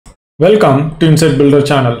Welcome to Insight Builder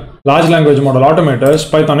channel, large language model automators,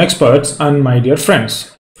 Python experts, and my dear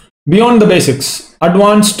friends. Beyond the basics,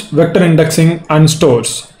 advanced vector indexing and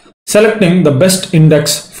stores, selecting the best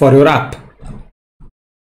index for your app.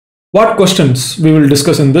 What questions we will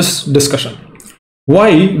discuss in this discussion?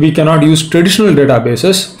 Why we cannot use traditional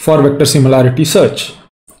databases for vector similarity search?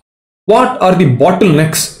 What are the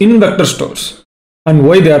bottlenecks in vector stores and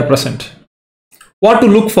why they are present? What to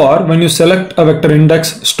look for when you select a vector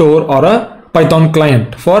index, store, or a Python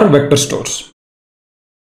client for vector stores.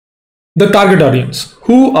 The target audience.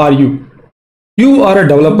 Who are you? You are a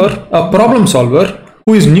developer, a problem solver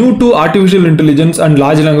who is new to artificial intelligence and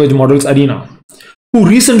large language models arena, who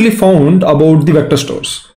recently found about the vector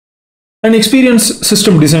stores. An experienced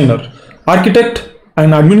system designer, architect,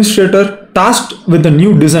 and administrator tasked with a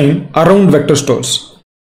new design around vector stores.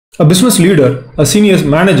 A business leader, a senior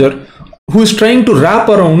manager who is trying to wrap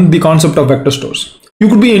around the concept of vector stores. You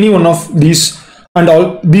could be any one of these and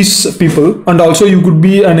all these people, and also you could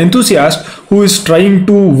be an enthusiast who is trying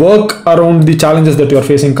to work around the challenges that you are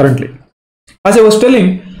facing currently. As I was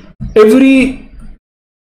telling, every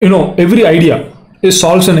idea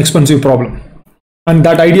solves an expensive problem, and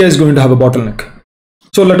that idea is going to have a bottleneck.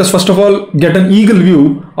 So let us first of all get an eagle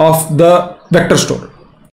view of the vector store.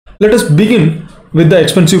 Let us begin with the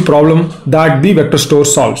expensive problem that the vector store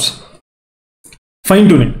solves. Fine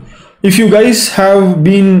tuning. If you guys have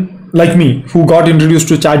been like me, who got introduced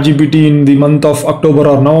to ChatGPT in the month of October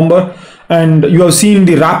or November, and you have seen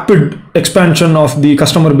the rapid expansion of the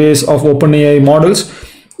customer base of OpenAI models,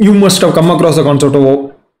 you must have come across the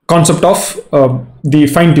concept of the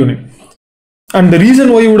fine tuning. And the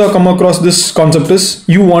reason why you would have come across this concept is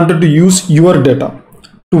you wanted to use your data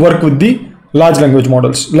to work with the large language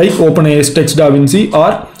models like OpenAI's TextDaVinci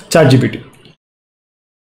or ChatGPT.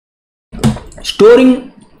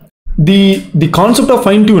 Storing the concept of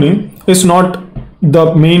fine tuning is not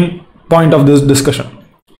the main point of this discussion,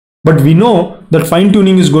 but we know that fine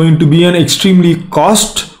tuning is going to be an extremely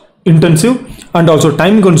cost intensive and also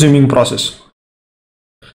time consuming process.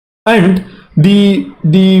 And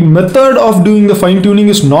the method of doing the fine tuning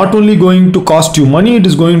is not only going to cost you money, it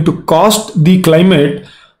is going to cost the climate,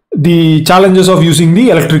 the challenges of using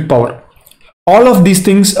the electric power. All of these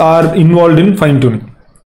things are involved in fine tuning.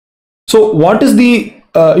 So what is the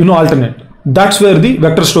alternate? That's where the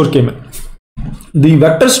vector store came in. The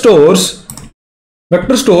vector stores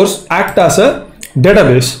act as a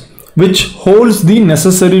database which holds the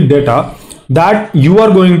necessary data that you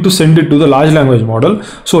are going to send it to the large language model.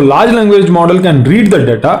 So large language model can read the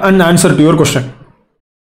data and answer to your question.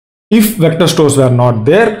 If vector stores were not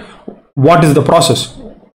there, what is the process?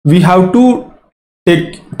 We have to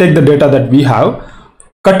take the data that we have,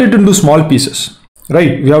 cut it into small pieces.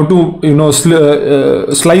 Right, we have to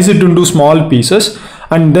slice it into small pieces,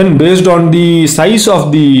 and then based on the size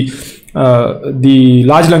of the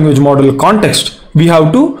large language model context, we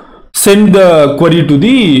have to send the query to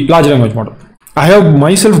the large language model. I have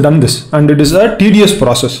myself done this, and it is a tedious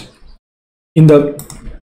process.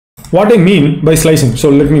 What I mean by slicing, so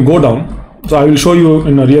let me go down. So I will show you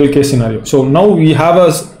in a real case scenario. So now we have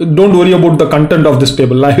don't worry about the content of this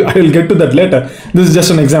table. I will get to that later. This is just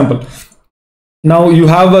an example. Now you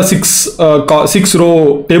have a six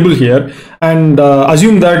row table here, and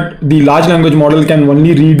assume that the large language model can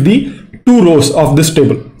only read the 2 rows of this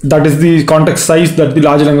table. That is the context size that the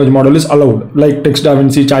large language model is allowed, like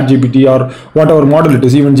TextDaVinci, ChatGPT, or whatever model it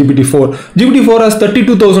is, even GPT-4. GPT-4 has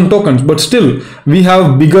 32,000 tokens, but still we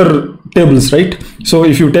have bigger tables, right? So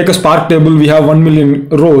if you take a Spark table, we have 1 million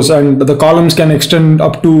rows, and the columns can extend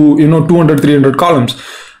up to 200, 300 columns.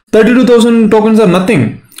 32,000 tokens are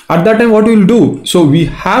nothing. At that time, what we will do? So we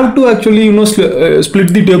have to actually split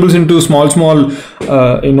the tables into smaller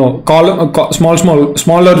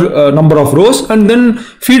number of rows, and then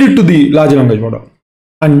feed it to the large language model.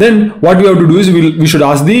 And then what we have to do is we should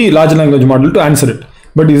ask the large language model to answer it.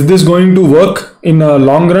 But is this going to work in a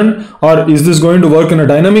long run, or is this going to work in a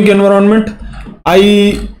dynamic environment?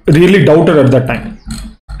 I really doubted at that time.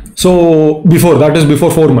 So before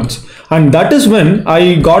 4 months, and that is when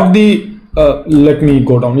I got the let me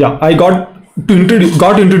go down. Yeah, I got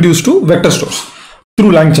introduced to vector stores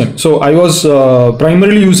through LangChain. So I was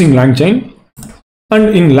primarily using LangChain,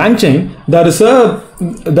 and in LangChain there is an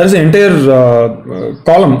entire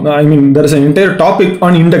column. There is an entire topic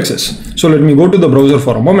on indexes. So let me go to the browser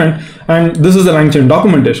for a moment, and this is the LangChain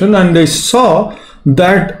documentation, and I saw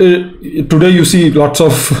that today you see lots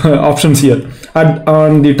of options here.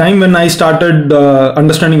 On the time when I started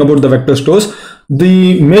understanding about the vector stores,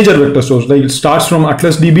 the major vector stores, like it starts from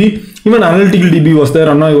Atlas DB, even Analytical DB was there,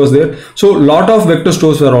 Anna was there. So lot of vector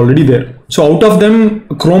stores were already there. So out of them,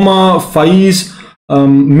 Chroma, Fize,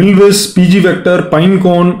 Milvis, PG Vector,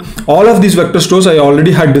 Pinecone, all of these vector stores I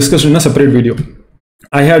already had discussed in a separate video.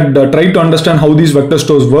 I had tried to understand how these vector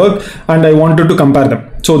stores work, and I wanted to compare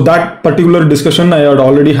them. So that particular discussion I had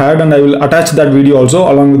already had, and I will attach that video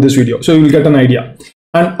also along with this video, so you will get an idea.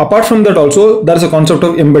 And apart from that also, there is a concept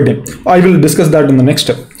of embedding. I will discuss that in the next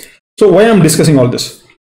step. So why I am discussing all this?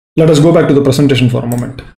 Let us go back to the presentation for a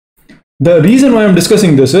moment. The reason why I'm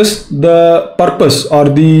discussing this is the purpose, or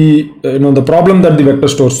the the problem that the vector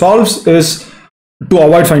store solves is to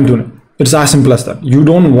avoid fine tuning. It's as simple as that. You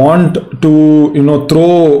don't want to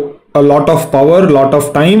throw a lot of power, lot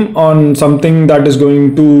of time on something that is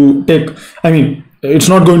going to take, it's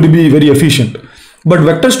not going to be very efficient. But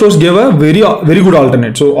vector stores give a very good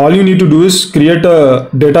alternate. So all you need to do is create a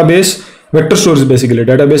database. Vector store is basically a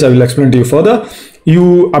database. I will explain to you further.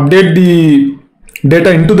 You update the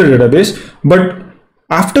data into the database, but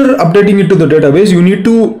after updating it to the database, you need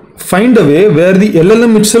to find a way where the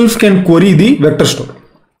LLM itself can query the vector store.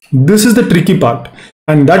 This is the tricky part,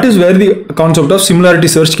 and that is where the concept of similarity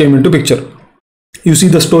search came into picture. You see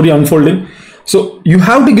the story unfolding. So you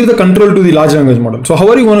have to give the control to the large language model. So how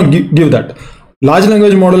are you going to give that? Large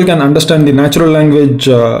language model can understand the natural language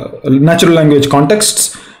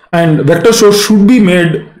contexts, and vector store should be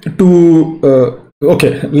made to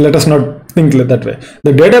okay, let us not think that way.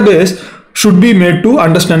 The database should be made to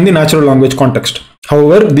understand the natural language context.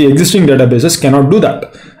 However, the existing databases cannot do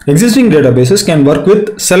that. Existing databases can work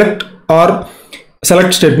with select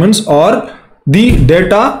statements or the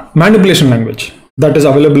data manipulation language that is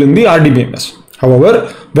available in the RDBMS.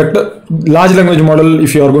 However, large language model,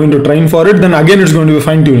 if you are going to train for it, then again it's going to be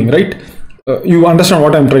fine tuning, right? You understand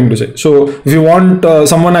what I'm trying to say. So if you want,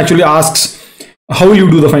 someone actually asks, how will you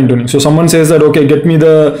do the fine tuning? So someone says that, okay, get me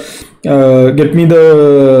the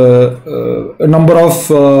number of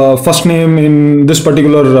first name in this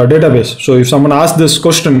particular database. So if someone asks this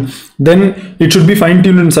question, then it should be fine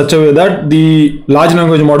tuned in such a way that the large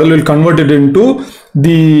language model will convert it into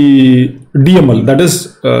the DML, that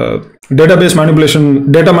is data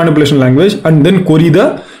manipulation language, and then query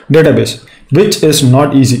the database, which is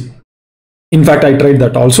not easy. In fact, I tried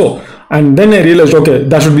that also. And then I realized, okay,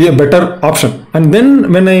 that should be a better option. And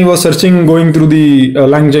then when I was searching, going through the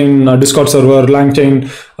LangChain Discord server, LangChain,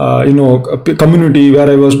 community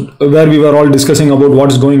where we were all discussing about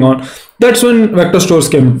what is going on, that's when vector stores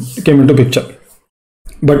came into picture.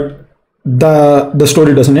 But the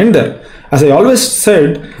story doesn't end there. As I always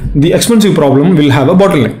said, the expensive problem will have a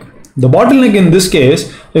bottleneck. The bottleneck in this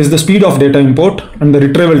case is the speed of data import and the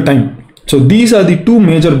retrieval time. So these are the two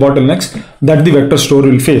major bottlenecks that the vector store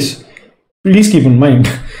will face. Please keep in mind,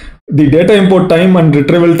 the data import time and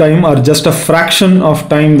retrieval time are just a fraction of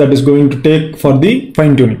time that is going to take for the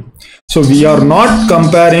fine tuning. So we are not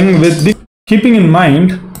comparing with the, keeping in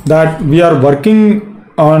mind that we are working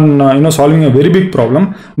on solving a very big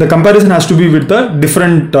problem. The comparison has to be with the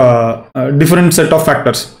different set of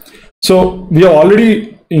factors. So we have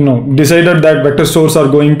already decided that vector stores are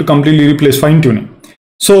going to completely replace fine tuning.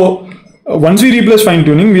 So once we replace fine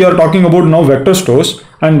tuning, we are talking about now vector stores,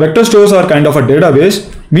 and vector stores are kind of a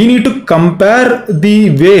database. We need to compare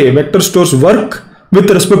the way vector stores work with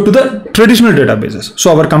respect to the traditional databases.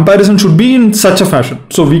 So our comparison should be in such a fashion.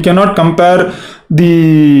 So we cannot compare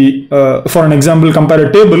for an example, compare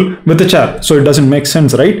a table with a chair. So it doesn't make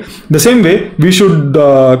sense, right? The same way, we should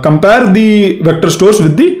compare the vector stores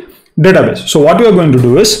with the database. So what we are going to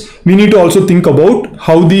do is, we need to also think about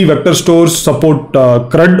how the vector stores support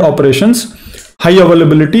CRUD operations, high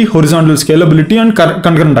availability, horizontal scalability, and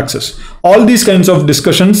concurrent access. All these kinds of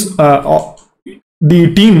discussions,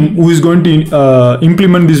 the team who is going to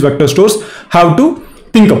implement these vector stores have to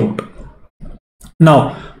think about.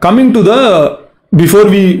 Now, coming to before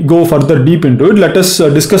we go further deep into it, let us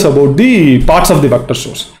discuss about the parts of the vector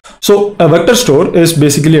stores. So a vector store is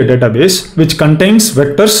basically a database which contains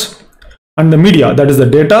vectors and the media, that is the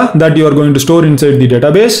data that you are going to store inside the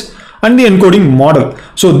database, and the encoding model.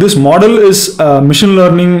 So this model is a machine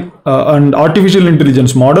learning and artificial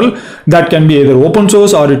intelligence model that can be either open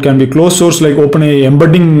source or it can be closed source, like OpenAI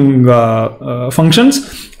embedding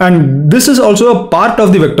functions. And this is also a part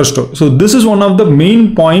of the vector store. So this is one of the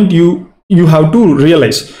main point you have to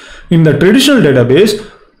realize. In the traditional database,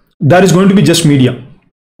 there is going to be just media.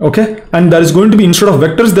 Okay, and there is going to be, instead of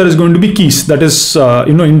vectors, there is going to be keys, that is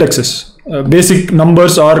indexes, basic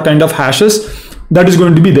numbers or kind of hashes that is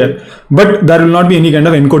going to be there, but there will not be any kind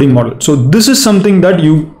of encoding model. So this is something that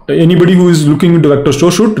anybody who is looking into vector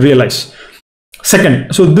store should realize.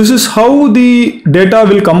 Second, so this is how the data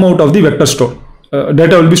will come out of the vector store.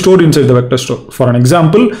 Data will be stored inside the vector store. For an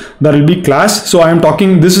example, there will be class. So I am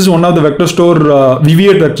talking, this is one of the vector store,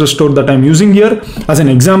 VV8 vector store that I am using here as an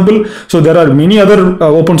example. So there are many other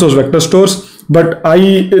open source vector stores, but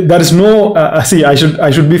there is no, see, I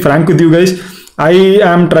should be frank with you guys. I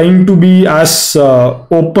am trying to be as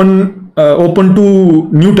open to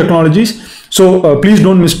new technologies. So please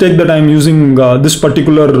don't mistake that I am using this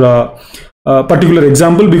particular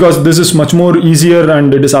example, because this is much more easier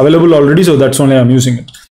and it is available already, so that's only I'm using it.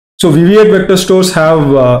 So VV8 vector stores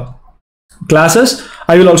have classes.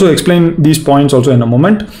 I will also explain these points also in a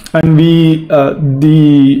moment. And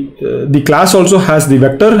the class also has the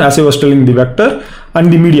vector, as I was telling, the vector,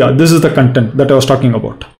 and the media. This is the content that I was talking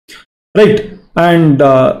about, right? And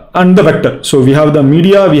the vector. So we have the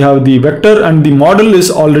media, we have the vector, and the model is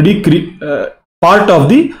already part of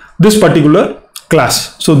this particular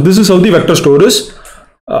class. So this is how the vector store is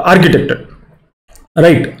architected,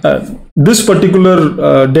 right? This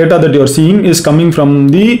particular data that you are seeing is coming from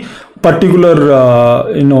the particular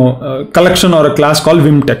collection or a class called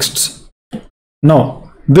Vim texts.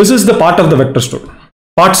 Now this is the part of the vector store,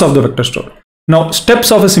 parts of the vector store. Now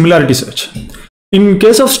steps of a similarity search. In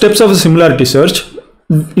case of steps of a similarity search,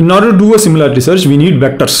 in order to do a similarity search, we need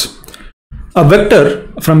vectors. A vector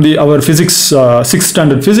from our physics, 6th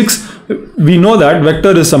standard physics, we know that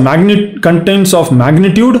vector is a contains of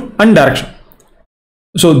magnitude and direction.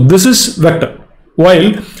 So this is vector,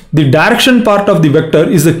 while the direction part of the vector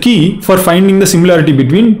is the key for finding the similarity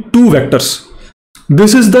between two vectors.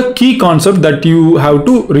 This is the key concept that you have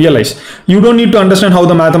to realize. You don't need to understand how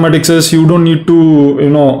the mathematics is. You don't need to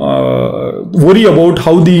worry about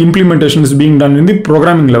how the implementation is being done in the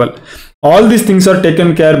programming level. All these things are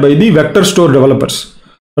taken care by the vector store developers,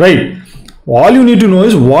 right? All you need to know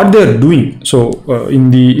is what they are doing. So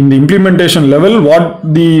in the implementation level,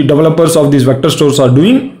 what the developers of these vector stores are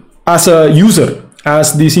doing, as a user,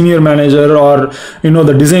 as the senior manager, or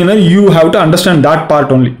the designer, you have to understand that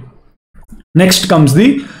part only. Next comes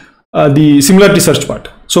the similarity search part.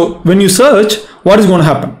 So when you search, what is going to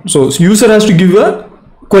happen? So user has to give a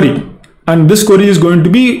query, and this query is going to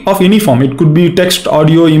be of any form. It could be text,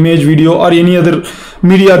 audio, image, video, or any other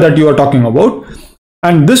media that you are talking about.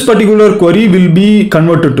 And this particular query will be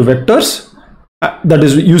converted to vectors, that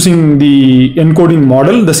is using the encoding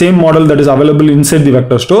model, the same model that is available inside the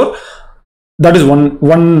vector store. That is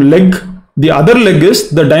one leg. The other leg is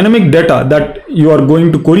the dynamic data that you are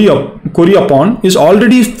going to query upon is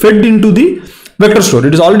already fed into the vector store.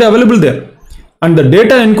 It is already available there, and the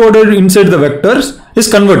data encoded inside the vectors is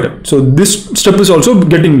converted. So this step is also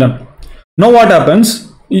getting done. Now what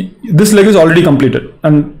happens? This leg is already completed,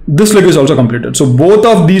 and this leg is also completed. So both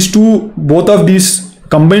of these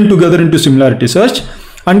combine together into similarity search,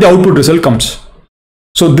 and the output result comes.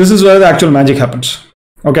 So this is where the actual magic happens.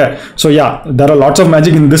 Okay, so yeah, there are lots of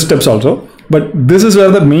magic in these steps also, but this is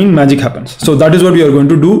where the main magic happens. So that is what we are going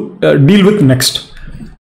to deal with next.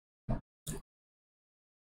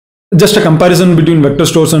 Just a comparison between vector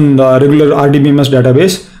stores and regular RDBMS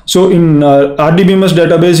database. So in RDBMS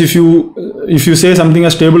database, if you say something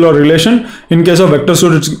as table or relation, in case of vector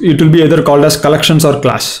store, it will be either called as collections or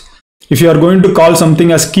class. If you are going to call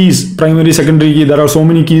something as keys, primary, secondary key, there are so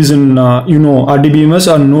many keys in RDBMS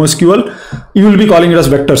or NoSQL, you will be calling it as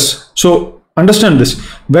vectors. So understand this.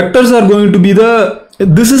 Vectors are going to be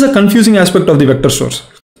this is a confusing aspect of the vector stores.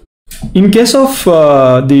 In case of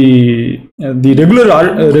the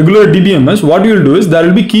regular DBMS, what you will do is there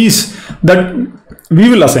will be keys that we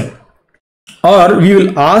will assign, or we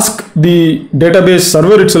will ask the database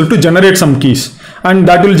server itself to generate some keys, and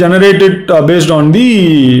that will generate it based on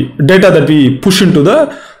the data that we push into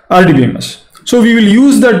the RDBMS. So we will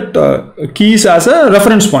use that keys as a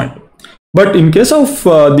reference point. But in case of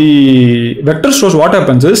the vector stores, what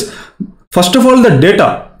happens is, first of all, the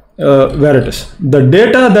data, where it is, the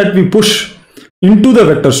data that we push into the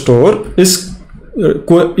vector store is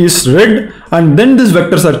read, and then these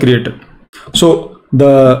vectors are created. So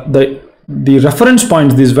the reference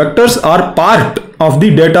points, these vectors, are part of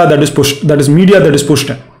the data that is pushed, that is media that is pushed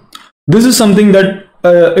in. This is something that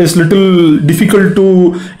is little difficult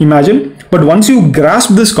to imagine, but once you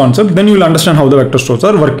grasp this concept, then you will understand how the vector stores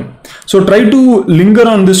are working. So try to linger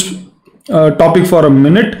on this topic for a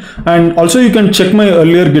minute, and also you can check my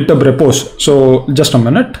earlier GitHub repos. So just a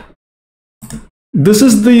minute. This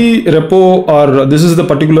is the repo, or this is the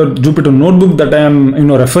particular Jupyter notebook that I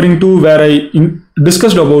am referring to, where I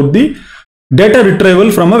discussed about the data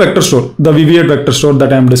retrieval from a vector store, the VV8 vector store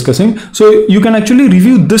that I am discussing. So you can actually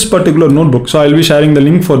review this particular notebook. So I'll be sharing the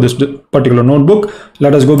link for this particular notebook.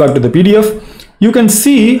 Let us go back to the PDF. you can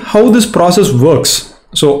see how this process works.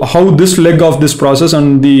 So how this leg of this process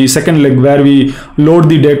and the second leg where we load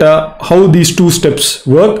the data, how these two steps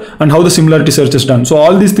work and how the similarity search is done. So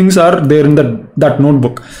all these things are there in that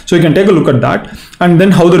notebook. So you can take a look at that, and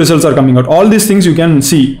then how the results are coming out. All these things you can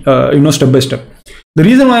see, step by step. The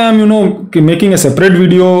reason why I'm, making a separate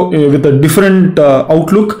video with a different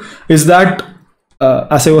outlook is that,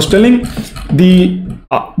 as I was telling, the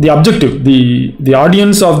objective, the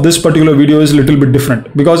audience of this particular video is a little bit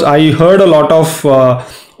different, because I heard a lot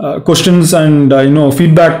of questions and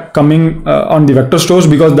feedback coming on the vector stores,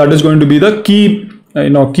 because that is going to be the key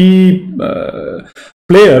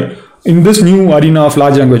player in this new arena of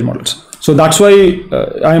large language models. So that's why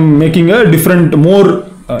I'm making a different, more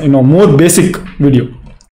basic video,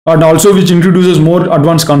 and also which introduces more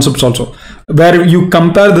advanced concepts also, where you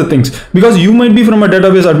compare the things, because you might be from a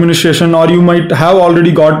database administration, or you might have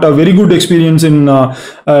already got a very good experience in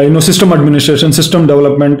system administration, system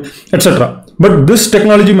development, etc. But this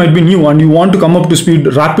technology might be new and you want to come up to speed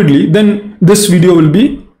rapidly, then this video will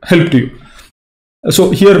be help to you.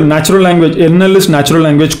 So here, natural language, NL is natural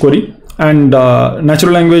language query, and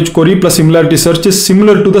natural language query plus similarity search is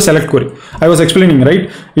similar to the select query. I was explaining,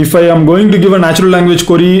 right? If I am going to give a natural language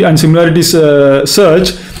query and similarity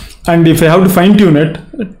search, and if I have to fine tune it,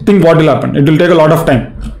 think what will happen. It will take a lot of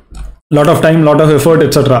time, lot of effort,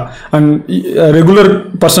 etc. And a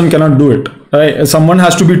regular person cannot do it, right? Someone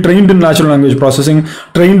has to be trained in natural language processing,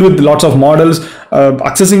 trained with lots of models.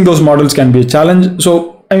 Accessing those models can be a challenge.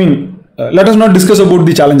 So, let us not discuss about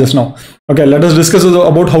the challenges now. Okay, let us discuss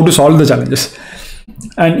about how to solve the challenges.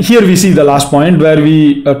 And here we see the last point where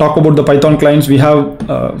we talk about the Python clients. We have,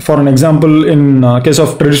 for an example, in case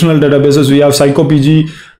of traditional databases, we have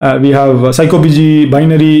PsychoPG, we have PsychoPG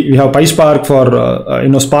binary, we have PySpark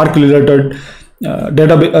for Spark related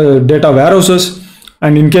data warehouses.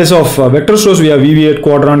 And in case of vector stores, we have VV8,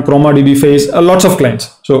 Quadrant, ChromaDB, Phase, lots of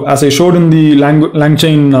clients. So as I showed in the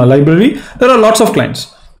LangChain library, there are lots of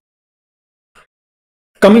clients.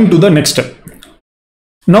 Coming to the next step.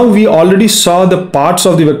 Now we already saw the parts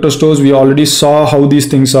of the vector stores. We already saw how these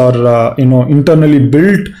things are, internally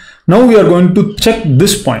built. Now we are going to check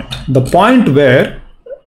this point, the point where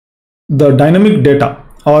the dynamic data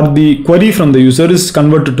or the query from the user is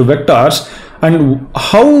converted to vectors, and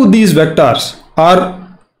how these vectors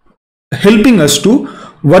are helping us to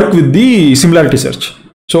work with the similarity search.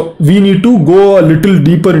 So we need to go a little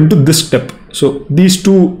deeper into this step. So these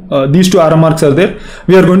two arrow marks are there.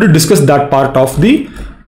 We are going to discuss that part of the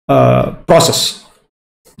process.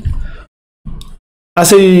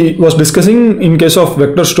 As I was discussing, in case of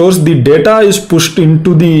vector stores, the data is pushed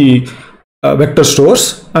into the vector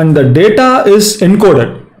stores, and the data is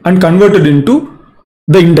encoded and converted into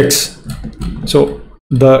the index. So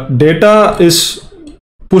the data is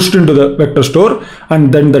pushed into the vector store,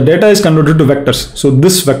 and then the data is converted to vectors. So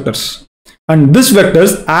this vectors, and this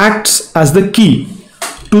vectors acts as the key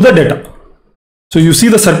to the data. So you see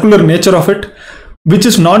the circular nature of it, which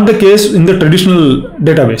is not the case in the traditional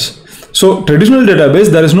database. So traditional database,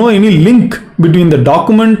 there is no any link between the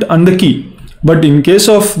document and the key. But in case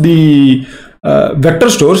of the vector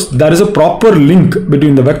stores, there is a proper link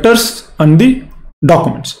between the vectors and the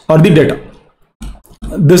documents or the data.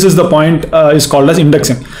 This is the point, is called as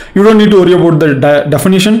indexing. You don't need to worry about the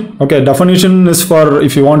definition. Okay, definition is for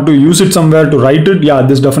if you want to use it somewhere to write it. Yeah,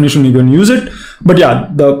 this definition you can use it. But yeah,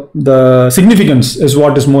 the significance is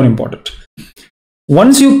what is more important.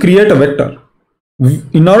 Once you create a vector,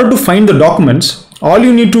 in order to find the documents, all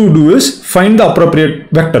you need to do is find the appropriate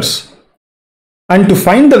vectors. And to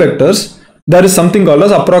find the vectors, there is something called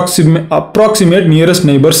as approximate nearest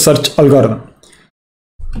neighbor search algorithm.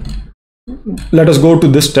 Let us go to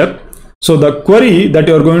this step. So the query that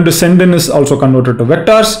you are going to send in is also converted to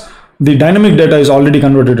vectors. The dynamic data is already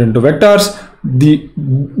converted into vectors. The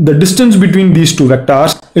distance between these two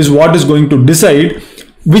vectors is what is going to decide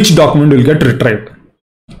which document will get retrieved.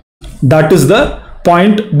 That is the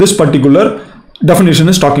point this particular definition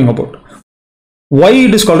is talking about. Why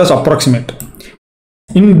it is called as approximate?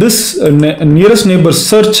 In this nearest neighbor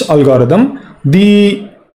search algorithm, the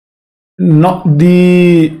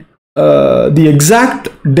exact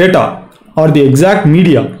data or the exact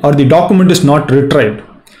media or the document is not retrieved.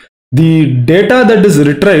 The data that is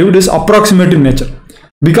retrieved is approximate in nature,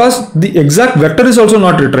 because the exact vector is also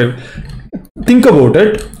not retrieved. Think about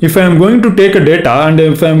it. If I am going to take a data and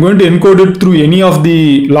if I am going to encode it through any of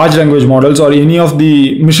the large language models or any of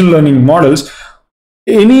the machine learning models,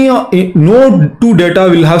 no two data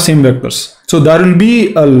will have same vectors. So there will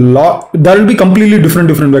be completely different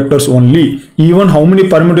vectors only. Even how many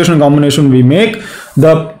permutation combination we make,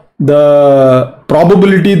 the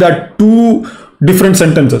probability that two different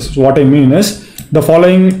sentences. So what I mean is, the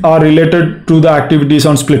following are related to the activities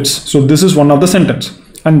on splits. So this is one of the sentence,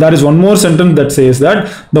 and there is one more sentence that says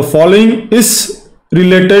that the following is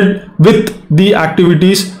related with the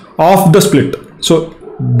activities of the split. So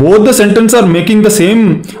both the sentences are making the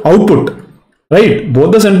same output, right?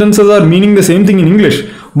 Both the sentences are meaning the same thing in English,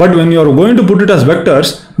 but when you are going to put it as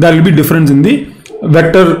vectors, there will be difference in the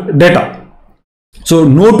vector data. So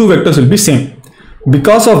no two vectors will be same.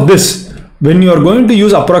 Because of this, when you are going to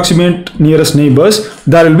use approximate nearest neighbors,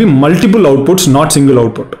 there will be multiple outputs, not single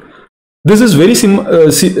output. This is very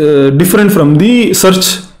different from the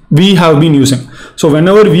search we have been using. So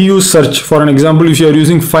whenever we use search, for an example, if you are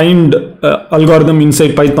using find algorithm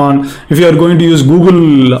inside Python, if you are going to use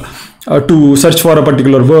Google to search for a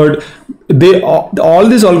particular word, all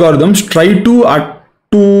these algorithms try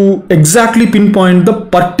to exactly pinpoint the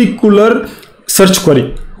particular search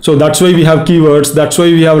query. So that's why we have keywords. That's why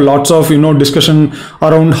we have lots of discussion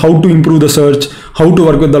around how to improve the search, how to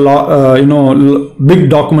work with the big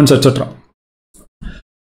documents, etc.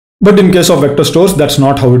 But in case of vector stores, that's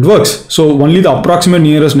not how it works. So only the approximate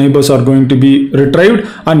nearest neighbors are going to be retrieved,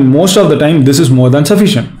 and most of the time this is more than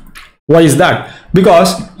sufficient. Why is that?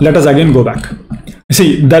 Because let us again go back.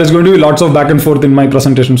 See, there is going to be lots of back and forth in my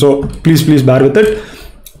presentation, so please bear with it.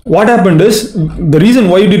 What happened is, the reason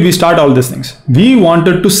why did we start all these things? We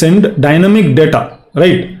wanted to send dynamic data,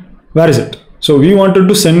 right? Where is it? So we wanted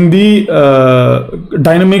to send the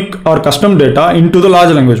dynamic or custom data into the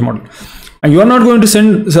large language model. And you are not going to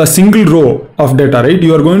send a single row of data, right?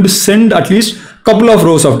 You are going to send at least a couple of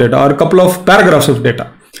rows of data or a couple of paragraphs of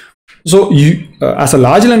data. So you, as a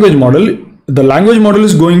large language model, the language model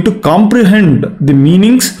is going to comprehend the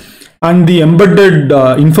meanings and the embedded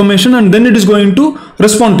information, and then it is going to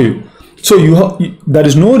respond to you. So there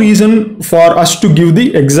is no reason for us to give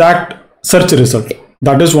the exact search result.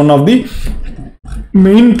 That is one of the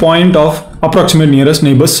main point of approximate nearest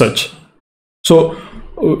neighbors search. So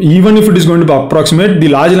even if it is going to be approximate, the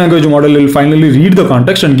large language model will finally read the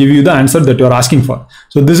context and give you the answer that you are asking for.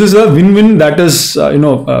 So this is a win-win that is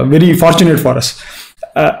very fortunate for us.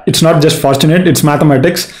 It's not just fortunate, it's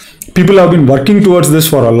mathematics. People have been working towards this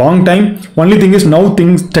for a long time. Only thing is, now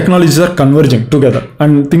technologies are converging together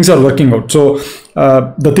and things are working out. So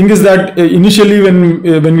the thing is that initially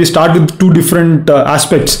when we start with two different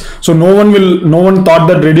aspects, so no one thought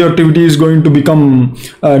that radioactivity is going to become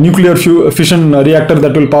a nuclear fission reactor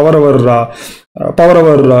that will power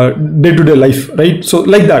our day-to-day life, right? So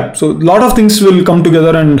like that. So a lot of things will come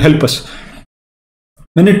together and help us.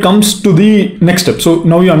 When it comes to the next step, so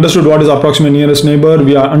now you understood what is approximate nearest neighbor,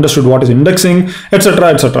 we understood what is indexing, etc.,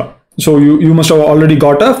 etc. So you must have already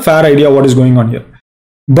got a fair idea what is going on here.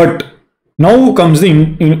 But now comes the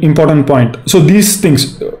important point. So these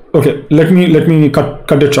things, okay, let me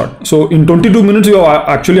cut it short. So in 22 minutes, you have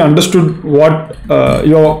actually understood what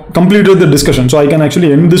you have completed the discussion. So I can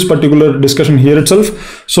actually end this particular discussion here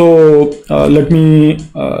itself. So let me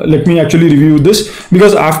actually review this,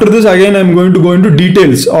 because after this again I'm going to go into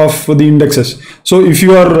details of the indexes. So if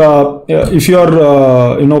you are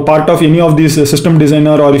part of any of these system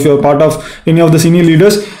designer, or if you are part of any of the senior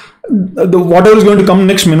leaders, whatever is going to come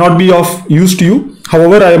next may not be of use to you.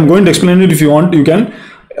 However, I am going to explain it. If you want, you can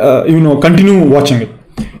continue watching it.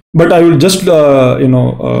 But I will just do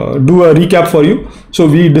a recap for you. So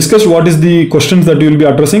we discussed what is the questions that you will be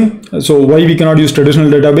addressing. So why we cannot use traditional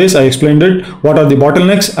database, I explained it. What are the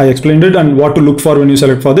bottlenecks, I explained it, and what to look for when you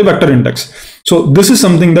select for the vector index. So this is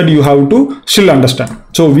something that you have to still understand.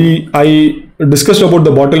 So I discussed about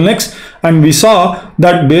the bottlenecks, and we saw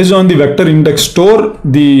that based on the vector index store,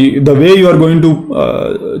 the way you are going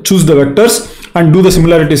to choose the vectors and do the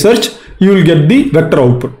similarity search, you will get the vector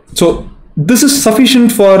output. So this is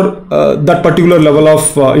sufficient for that particular level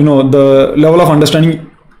of the level of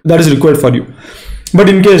understanding that is required for you. But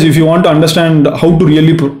in case if you want to understand how to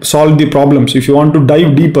really solve the problems, if you want to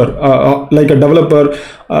dive deeper like a developer,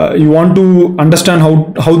 you want to understand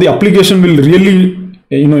how the application will really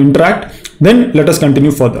interact, then let us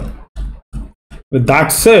continue further. With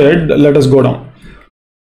that said, let us go down.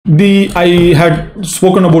 I had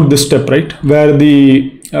spoken about this step, right, where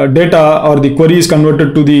the data or the query is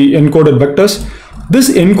converted to the encoded vectors. This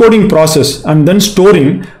encoding process and then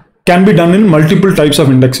storing can be done in multiple types of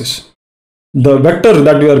indexes. The vector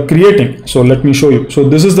that we are creating, so let me show you. So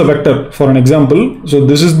this is the vector for an example. So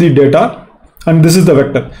this is the data and this is the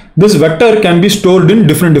vector. This vector can be stored in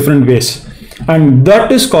different ways, and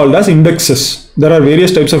that is called as indexes. There are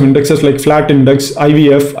various types of indexes like flat index,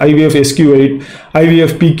 IVF, IVF SQ8,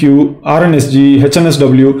 IVF PQ, RNSG,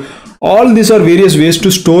 HNSW. All these are various ways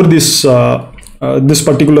to store this this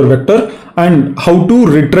particular vector, and how to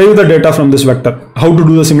retrieve the data from this vector, how to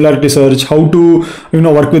do the similarity search, how to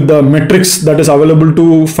work with the metrics that is available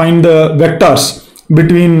to find the vectors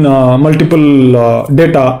between multiple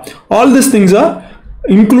data. All these things are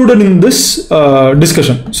included in this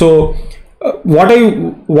discussion. So what I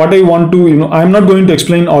want to, I'm not going to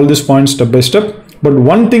explain all these points step by step, but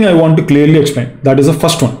one thing I want to clearly explain, that is the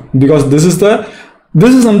first one, because this is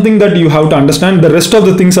something that you have to understand. The rest of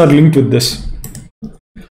the things are linked with this.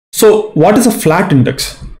 So what is a flat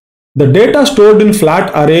index? The data stored in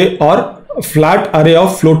flat array or flat array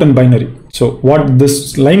of float and binary. So what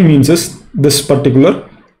this line means is this particular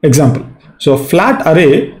example. So flat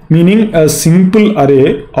array meaning a simple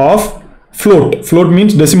array of float. Float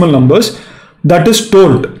means decimal numbers that is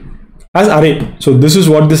stored as array. So this is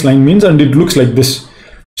what this line means, and it looks like this.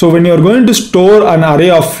 So when you are going to store an array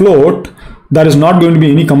of float, there is not going to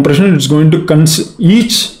be any compression. It's going to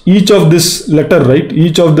each of this letter, right?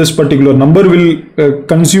 Each of this particular number will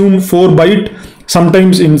consume 4 byte.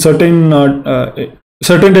 Sometimes in certain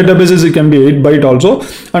databases it can be 8 byte also,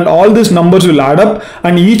 and all these numbers will add up,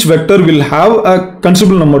 and each vector will have a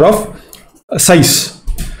considerable number of size,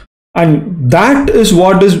 and that is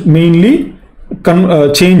what is mainly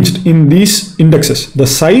changed in these indexes. The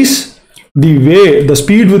size, the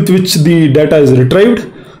speed with which the data is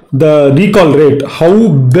retrieved, the recall rate, how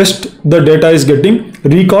best the data is getting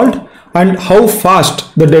recalled, and how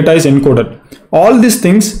fast the data is encoded. All these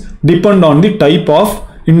things depend on the type of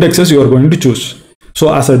indexes you are going to choose.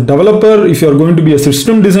 So as a developer, if you are going to be a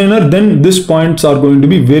system designer, then these points are going to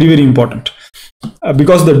be very, very important,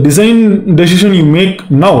 because the design decision you make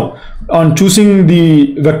now on choosing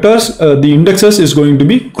the vectors, the indexes, is going to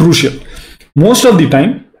be crucial. Most of the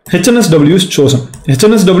time HNSW is chosen.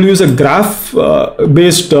 HNSW is a graph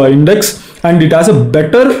based index, and it has a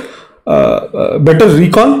better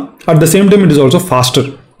recall. At the same time, it is also faster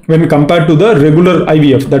when compared to the regular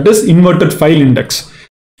IVF, that is inverted file index.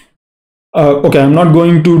 Okay, I'm not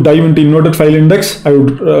going to dive into inverted file index. I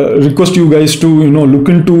would request you guys to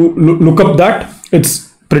look up that. It's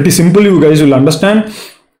pretty simple. You guys will understand.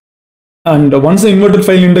 And once the inverted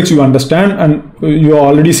file index you understand, and you have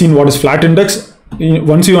already seen what is flat index.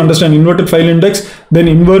 Once you understand inverted file index, then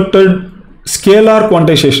inverted scalar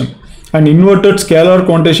quantization and inverted scalar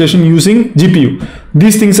quantization using GPU.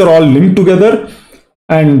 These things are all linked together.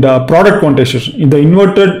 And product quantization. The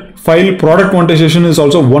inverted file product quantization is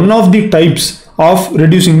also one of the types of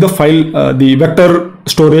reducing the file, the vector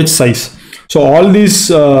storage size. So all these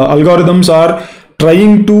algorithms are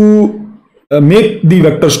trying to make the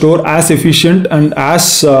vector store as efficient and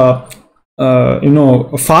as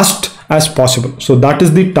fast as possible. So that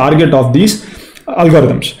is the target of these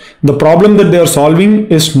algorithms. The problem that they are solving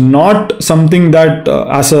is not something that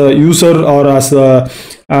as a user or as a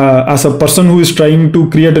person who is trying to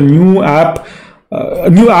create a new app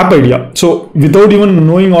idea. So without even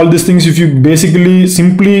knowing all these things, if you basically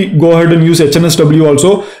simply go ahead and use HNSW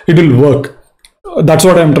also, it will work. That's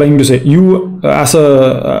what I'm trying to say. You as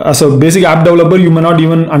a basic app developer, you may not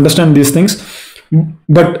even understand these things.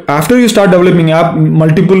 But after you start developing app,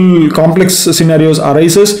 multiple complex scenarios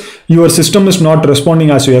arises. Your system is not responding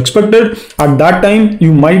as you expected. At that time,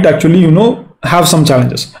 you might actually, have some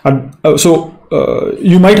challenges.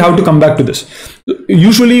 You might have to come back to this.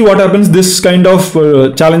 Usually what happens, this kind of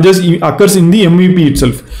challenges occurs in the MVP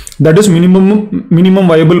itself. That is minimum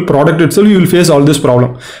viable product itself. You will face all this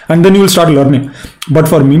problem, and then you will start learning. But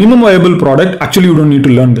for minimum viable product, actually you don't need to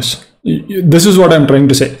learn this. This is what I'm trying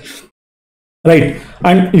to say. Right.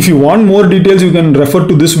 And if you want more details, you can refer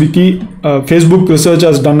to this wiki. Facebook Research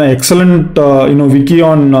has done an excellent wiki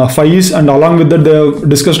on FIES, and along with that they have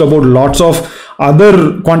discussed about lots of other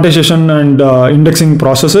quantization and indexing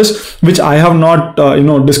processes, which I have not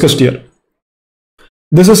discussed here.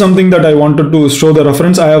 This is something that I wanted to show the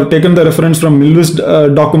reference. I have taken the reference from Milvist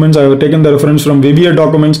documents. I have taken the reference from Webier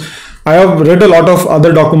documents. I have read a lot of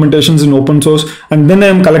other documentations in open source, and then I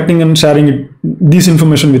am collecting and sharing this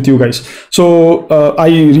information with you guys. So I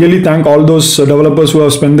really thank all those developers who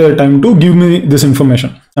have spent their time to give me this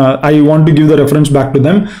information. I want to give the reference back to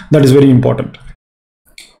them. That is very important.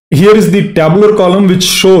 Here is the tabular column which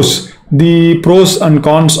shows the pros and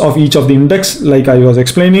cons of each of the index, like I was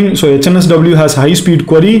explaining. So HNSW has high speed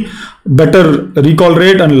query, better recall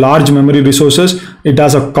rate, and large memory resources. It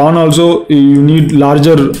has a con also. You need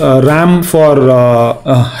larger RAM for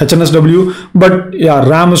HNSW, but yeah,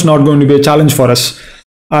 RAM is not going to be a challenge for us.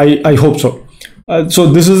 I hope so. So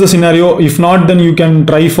this is the scenario. If not, then you can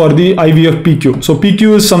try for the IVF PQ. So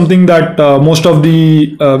PQ is something that most of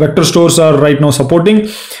the vector stores are right now supporting.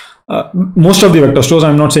 Most of the vector stores,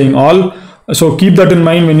 I'm not saying all. So keep that in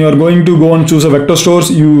mind when you are going to go and choose a vector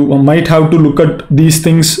stores. You might have to look at these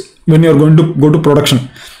things when you are going to go to production,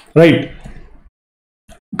 right?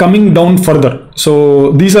 Coming down further,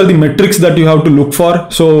 so these are the metrics that you have to look for.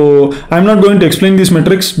 So I'm not going to explain these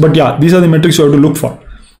metrics, but yeah, these are the metrics you have to look for.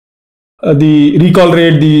 The recall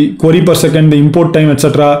rate, the query per second, the import time,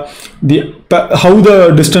 etc. How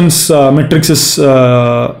the distance metrics is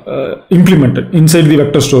implemented inside the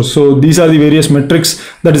vector stores. So these are the various metrics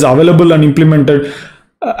that is available and implemented.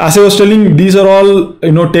 As I was telling, these are all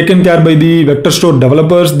taken care by the vector store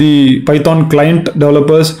developers, the Python client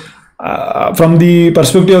developers. From the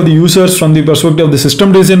perspective of the users, from the perspective of the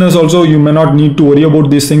system designers also, you may not need to worry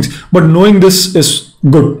about these things, but knowing this is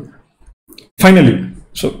good. Finally,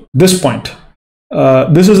 so this point,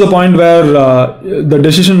 this is the point where the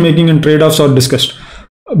decision making and trade-offs are discussed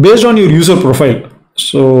based on your user profile.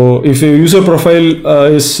 So if your user profile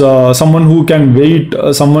is someone who can wait,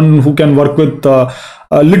 someone who can work with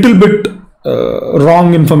a little bit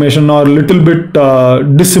wrong information or a little bit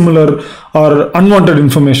dissimilar or unwanted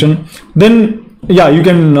information, then yeah, you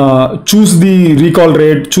can choose the recall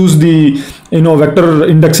rate, choose the vector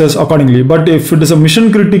indexes accordingly. But if it is a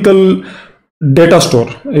mission critical data store,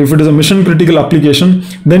 if it is a mission critical application,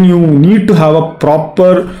 then you need to have a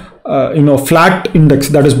proper flat index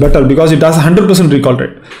that is better, because it has 100% recall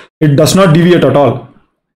rate. It does not deviate at all.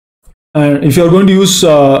 And if you're going to use,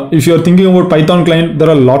 if you're thinking about Python client, there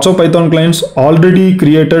are lots of Python clients already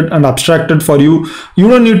created and abstracted for you. You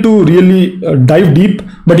don't need to really dive deep,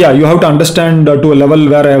 but yeah, you have to understand to a level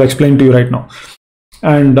where I have explained to you right now.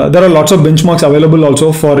 And there are lots of benchmarks available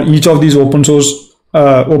also for each of these open source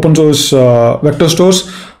vector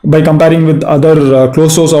stores by comparing with other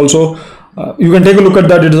closed source also. You can take a look at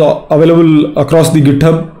that. It is available across the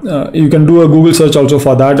GitHub. You can do a Google search also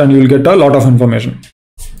for that, and you will get a lot of information.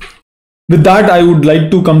 With that, I would like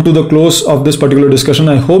to come to the close of this particular discussion.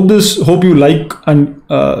 I hope you like and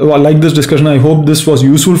like this discussion. I hope this was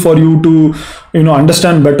useful for you to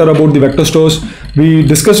understand better about the vector stores. We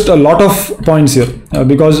discussed a lot of points here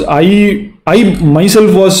because I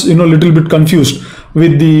myself was a little bit confused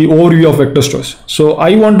with the overview of vector stores. So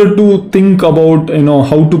I wanted to think about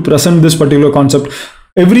how to present this particular concept.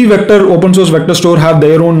 Every vector open source vector store have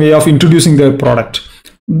their own way of introducing their product.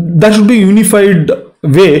 That should be unified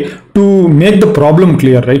way to make the problem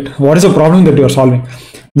clear, right? What is the problem that you are solving?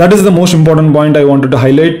 That is the most important point I wanted to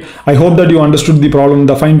highlight. I hope that you understood the problem,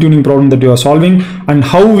 the fine-tuning problem that you are solving, and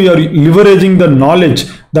how we are leveraging the knowledge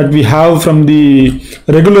that we have from the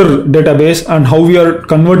regular database, and how we are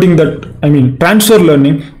converting that, transfer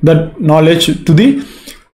learning that knowledge to the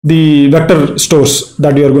vector stores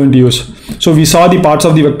that we are going to use. So we saw the parts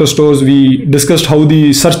of the vector stores. We discussed how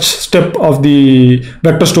the search step of the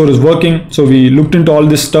vector store is working. So we looked into all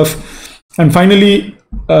this stuff. And finally,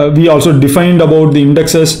 we also defined about the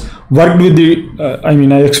indexes, worked with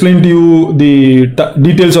I explained to you the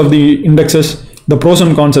details of the indexes, the pros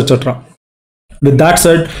and cons, etc. With that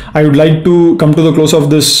said, I would like to come to the close of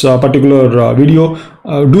this particular video.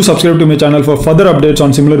 Do subscribe to my channel for further updates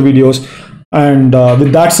on similar videos. And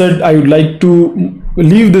with that said, I would like to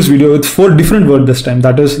leave this video with 4 different words this time.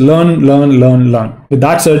 That is learn, learn, learn, learn. With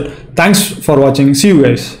that said, thanks for watching. See you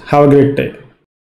guys. Have a great day.